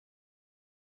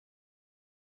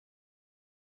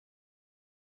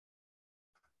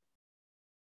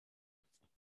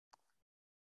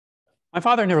My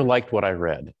father never liked what I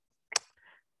read.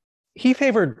 He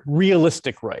favored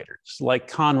realistic writers like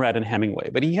Conrad and Hemingway,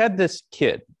 but he had this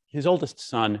kid, his oldest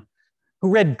son, who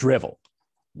read drivel,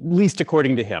 least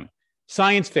according to him,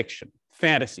 science fiction,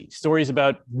 fantasy, stories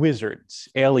about wizards,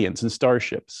 aliens, and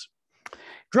starships.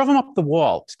 Drove him up the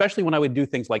wall, especially when I would do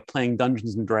things like playing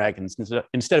Dungeons and Dragons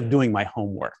instead of doing my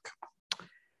homework.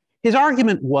 His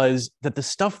argument was that the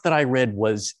stuff that I read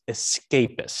was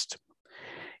escapist.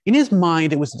 In his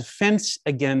mind, it was a defense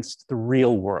against the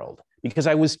real world because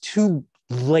I was too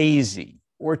lazy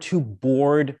or too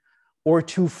bored or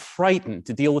too frightened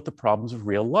to deal with the problems of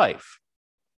real life.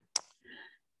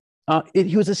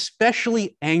 He was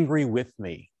especially angry with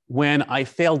me when I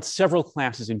failed several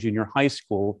classes in junior high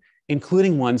school,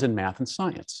 including ones in math and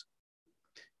science.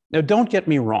 Now, don't get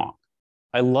me wrong.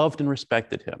 I loved and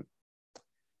respected him.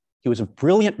 He was a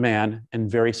brilliant man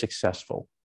and very successful,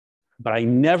 but I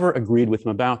never agreed with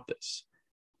him about this.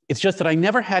 It's just that I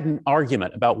never had an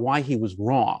argument about why he was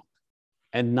wrong,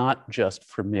 and not just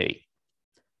for me.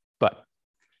 But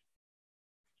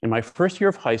in my first year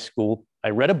of high school, I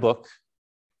read a book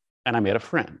and I made a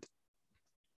friend.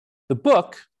 The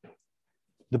book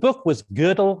was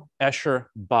Gödel, Escher,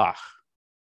 Bach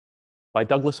by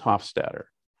Douglas Hofstadter.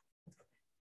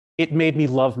 It made me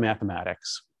love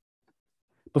mathematics.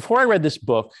 Before I read this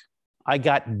book, I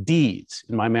got D's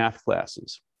in my math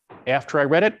classes. After I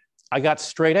read it, I got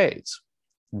straight A's.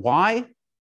 Why?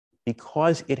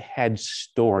 Because it had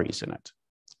stories in it.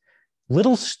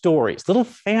 Little stories, little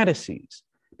fantasies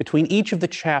between each of the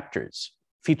chapters,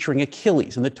 featuring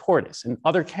Achilles and the tortoise and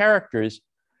other characters,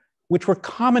 which were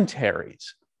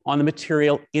commentaries on the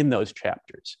material in those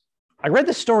chapters. I read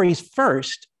the stories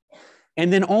first,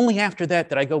 and then only after that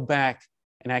did I go back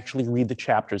and actually read the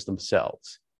chapters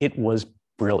themselves. It was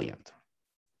brilliant.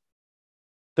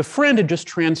 The friend had just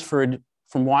transferred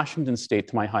from Washington State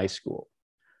to my high school.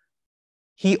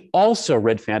 He also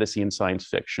read fantasy and science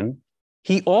fiction.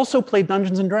 He also played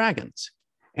Dungeons and Dragons,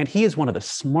 and he is one of the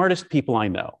smartest people I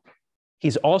know.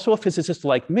 He's also a physicist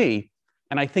like me,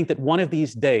 and I think that one of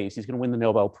these days he's going to win the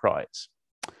Nobel Prize.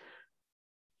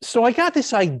 So I got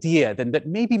this idea then that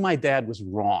maybe my dad was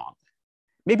wrong.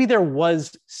 Maybe there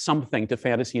was something to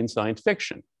fantasy and science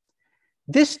fiction.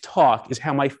 This talk is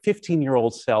how my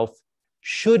 15-year-old self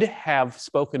should have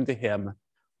spoken to him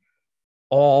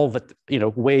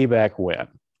way back when.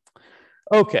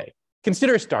 Okay,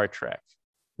 consider Star Trek,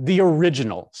 the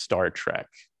original Star Trek.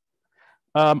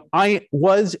 I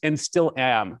was and still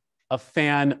am a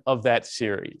fan of that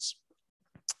series.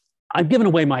 I'm giving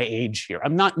away my age here.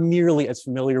 I'm not nearly as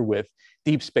familiar with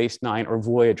Deep Space Nine or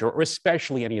Voyager, or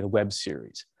especially any of the web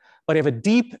series, but I have a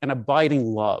deep and abiding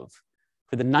love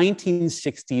for the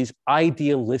 1960s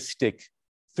idealistic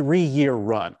 3-year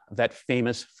run of that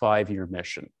famous 5-year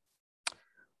mission.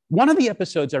 One of the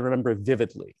episodes I remember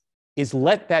vividly is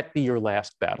Let That Be Your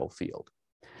Last Battlefield.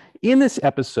 In this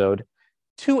episode,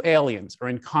 2 aliens are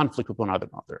in conflict with one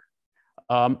another.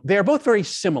 They are both very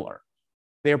similar.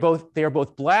 They are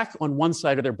both black on one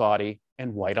side of their body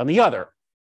and white on the other.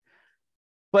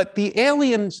 But the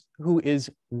alien who is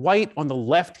white on the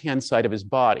left-hand side of his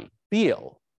body,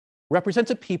 Beale, represents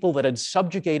a people that had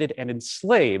subjugated and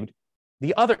enslaved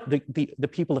the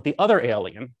people that the other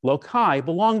alien, Lokai,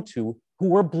 belonged to, who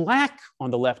were black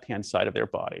on the left-hand side of their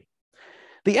body.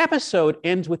 The episode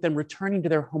ends with them returning to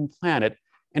their home planet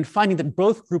and finding that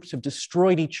both groups have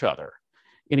destroyed each other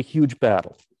in a huge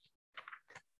battle.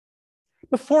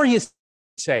 Before you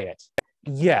say it,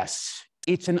 yes,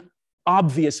 it's an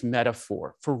obvious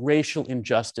metaphor for racial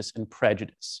injustice and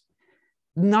prejudice.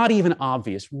 Not even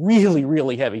obvious, really,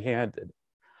 really heavy-handed.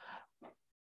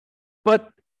 But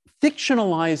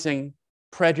fictionalizing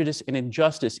prejudice and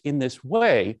injustice in this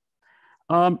way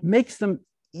makes them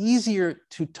easier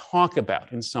to talk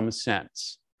about in some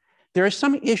sense. There are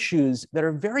some issues that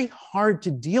are very hard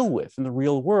to deal with in the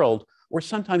real world, or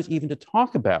sometimes even to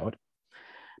talk about.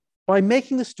 By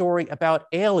making the story about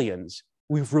aliens,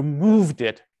 we've removed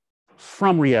it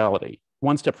from reality.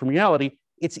 One step from reality,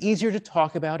 it's easier to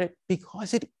talk about it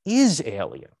because it is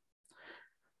alien.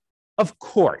 Of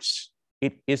course,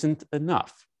 it isn't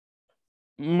enough.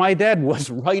 My dad was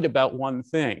right about one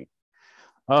thing.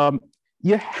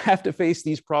 You have to face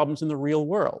these problems in the real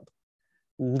world.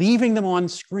 Leaving them on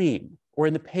screen or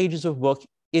in the pages of a book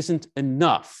isn't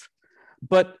enough.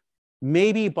 But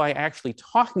maybe by actually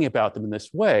talking about them in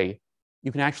this way,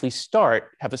 you can actually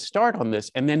have a start on this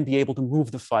and then be able to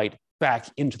move the fight back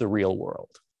into the real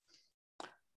world.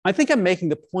 I think I'm making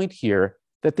the point here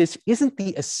that this isn't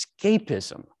the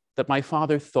escapism that my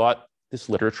father thought this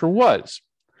literature was.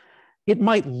 It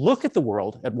might look at the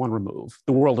world at one remove,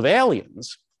 the world of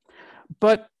aliens,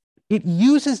 but It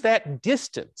uses that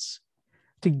distance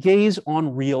to gaze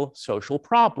on real social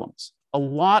problems. A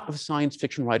lot of science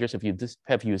fiction writers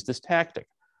have used this tactic.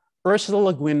 Ursula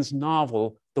Le Guin's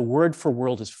novel, The Word for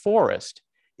World is Forest,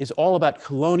 is all about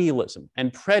colonialism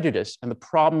and prejudice and the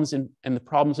problems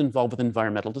involved with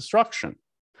environmental destruction.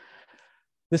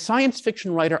 The science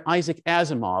fiction writer Isaac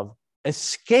Asimov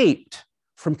escaped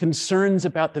from concerns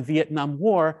about the Vietnam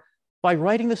War by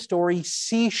writing the story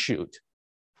Sea Shoot,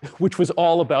 which was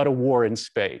all about a war in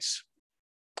space.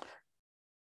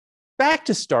 Back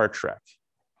to Star Trek.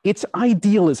 Its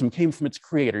idealism came from its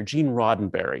creator, Gene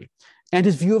Roddenberry, and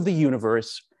his view of the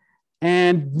universe,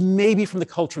 and maybe from the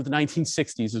culture of the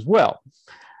 1960s as well.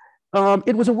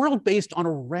 It was a world based on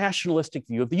a rationalistic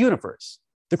view of the universe.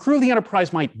 The crew of the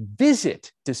Enterprise might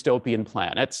visit dystopian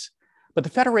planets, but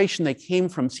the Federation they came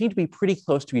from seemed to be pretty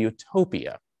close to a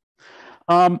utopia.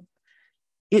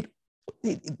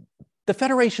 The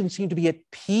Federation seemed to be at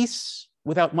peace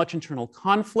without much internal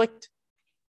conflict,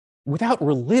 without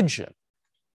religion.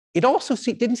 It also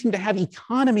didn't seem to have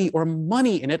economy or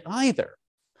money in it either.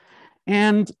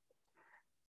 And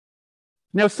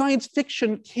now science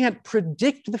fiction can't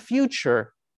predict the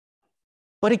future,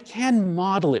 but it can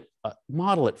model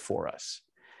it for us.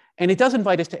 And it does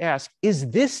invite us to ask,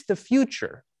 is this the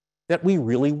future that we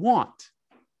really want?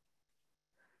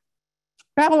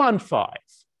 Babylon 5,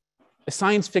 a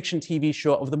science fiction TV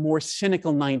show of the more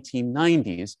cynical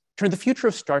 1990s, turned the future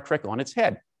of Star Trek on its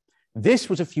head. This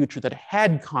was a future that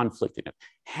had conflict in it,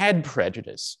 had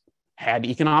prejudice, had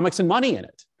economics and money in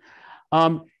it.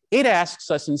 It asks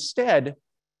us instead,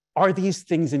 are these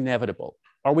things inevitable?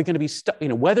 Are we going to be stuck,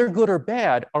 whether good or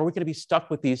bad, are we going to be stuck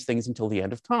with these things until the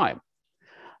end of time?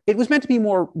 It was meant to be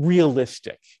more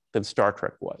realistic than Star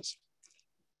Trek was.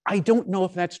 I don't know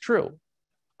if that's true.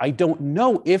 I don't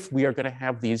know if we are going to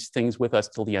have these things with us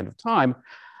till the end of time,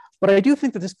 but I do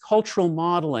think that this cultural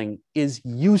modeling is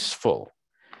useful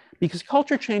because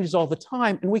culture changes all the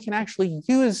time, and we can actually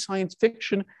use science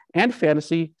fiction and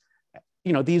fantasy,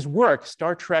 these works,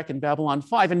 Star Trek and Babylon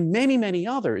 5, and many, many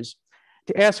others,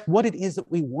 to ask what it is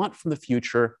that we want from the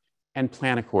future and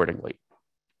plan accordingly.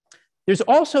 There's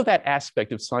also that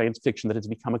aspect of science fiction that has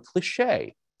become a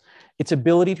cliche, its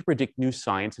ability to predict new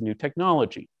science and new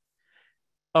technology.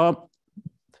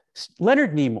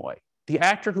 Leonard Nimoy, the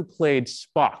actor who played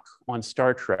Spock on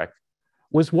Star Trek,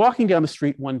 was walking down the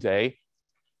street one day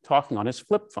talking on his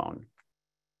flip phone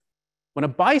when a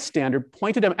bystander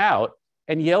pointed him out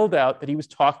and yelled out that he was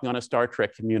talking on a Star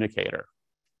Trek communicator.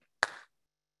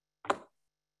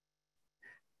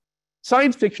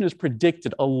 Science fiction has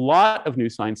predicted a lot of new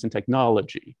science and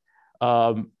technology.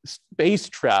 Space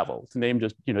travel, to name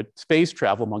just, space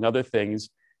travel, among other things,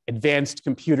 advanced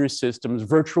computer systems,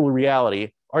 virtual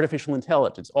reality, artificial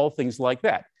intelligence, all things like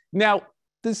that. Now,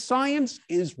 the science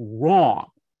is wrong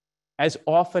as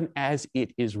often as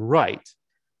it is right.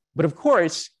 But of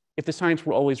course, if the science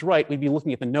were always right, we'd be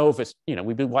looking at the Nova,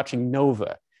 we'd be watching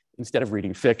Nova instead of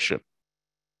reading fiction.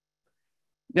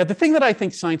 Now, the thing that I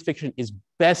think science fiction is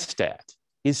best at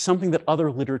is something that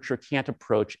other literature can't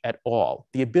approach at all,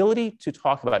 the ability to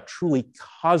talk about truly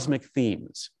cosmic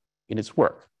themes in its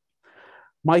work.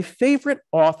 My favorite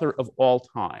author of all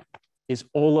time is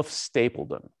Olaf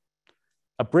Stapledon,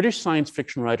 a British science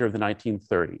fiction writer of the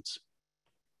 1930s.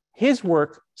 His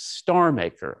work, Star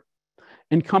Maker,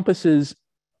 encompasses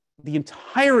the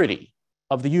entirety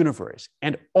of the universe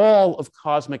and all of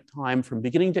cosmic time from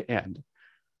beginning to end,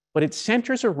 but it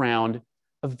centers around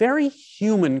a very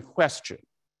human question.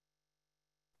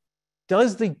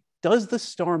 Does the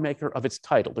Star Maker of its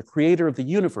title, the creator of the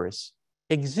universe,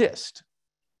 exist?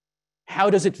 How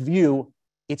does it view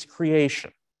its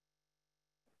creation?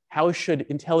 How should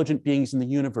intelligent beings in the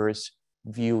universe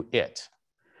view it?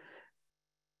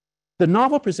 The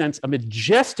novel presents a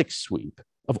majestic sweep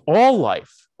of all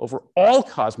life over all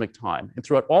cosmic time and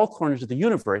throughout all corners of the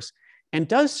universe, and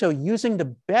does so using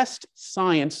the best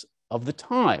science of the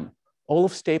time.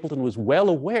 Olaf Stapledon was well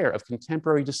aware of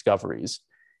contemporary discoveries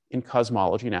in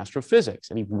cosmology and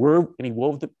astrophysics, and he wove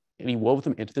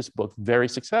them into this book very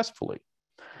successfully.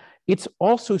 It's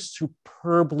also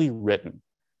superbly written.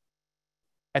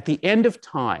 At the end of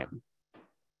time,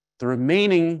 the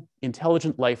remaining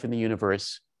intelligent life in the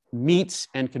universe meets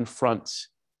and confronts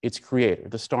its creator,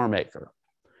 the Star Maker.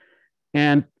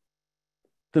 And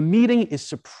the meeting is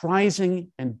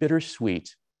surprising and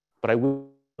bittersweet, but I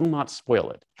will not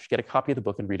spoil it. You should get a copy of the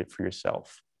book and read it for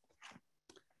yourself.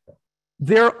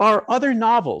 There are other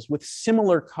novels with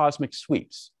similar cosmic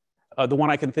sweeps. The one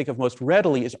I can think of most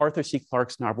readily is Arthur C.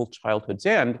 Clarke's novel Childhood's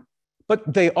End,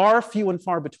 but they are few and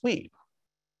far between.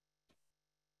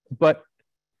 But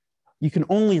you can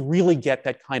only really get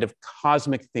that kind of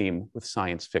cosmic theme with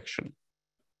science fiction.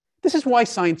 This is why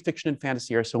science fiction and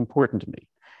fantasy are so important to me.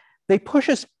 They push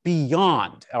us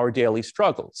beyond our daily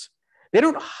struggles. They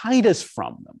don't hide us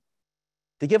from them.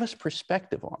 They give us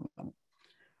perspective on them.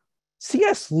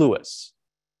 C.S. Lewis,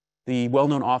 the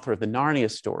well-known author of the Narnia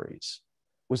stories,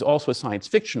 was also a science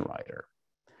fiction writer.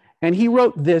 And he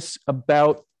wrote this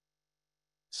about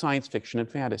science fiction and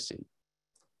fantasy.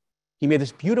 He made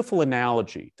this beautiful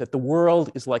analogy that the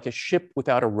world is like a ship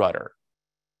without a rudder,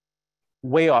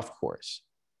 way off course,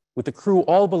 with the crew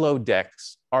all below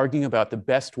decks arguing about the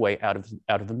best way out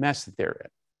of the mess that they're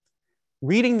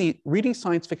in. Reading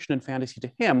science fiction and fantasy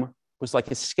to him was like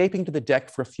escaping to the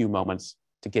deck for a few moments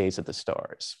to gaze at the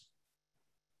stars.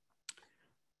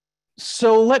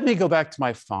 So let me go back to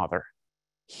my father.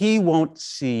 He won't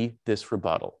see this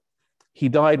rebuttal. He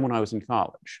died when I was in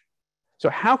college. So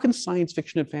how can science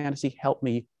fiction and fantasy help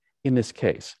me in this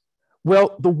case?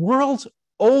 Well, the world's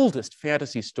oldest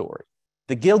fantasy story,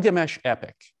 the Gilgamesh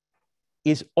epic,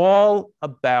 is all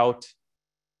about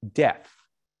death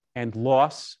and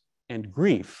loss and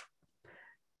grief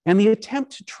and the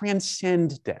attempt to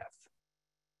transcend death.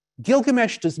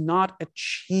 Gilgamesh does not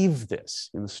achieve this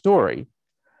in the story,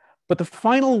 but the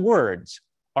final words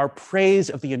are praise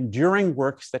of the enduring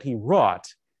works that he wrought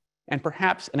and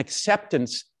perhaps an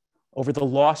acceptance over the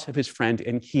loss of his friend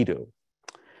Enkidu.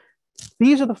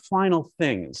 These are the final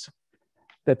things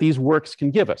that these works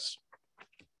can give us: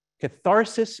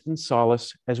 catharsis and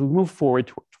solace as we move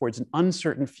forward towards an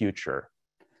uncertain future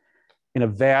in a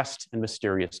vast and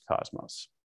mysterious cosmos.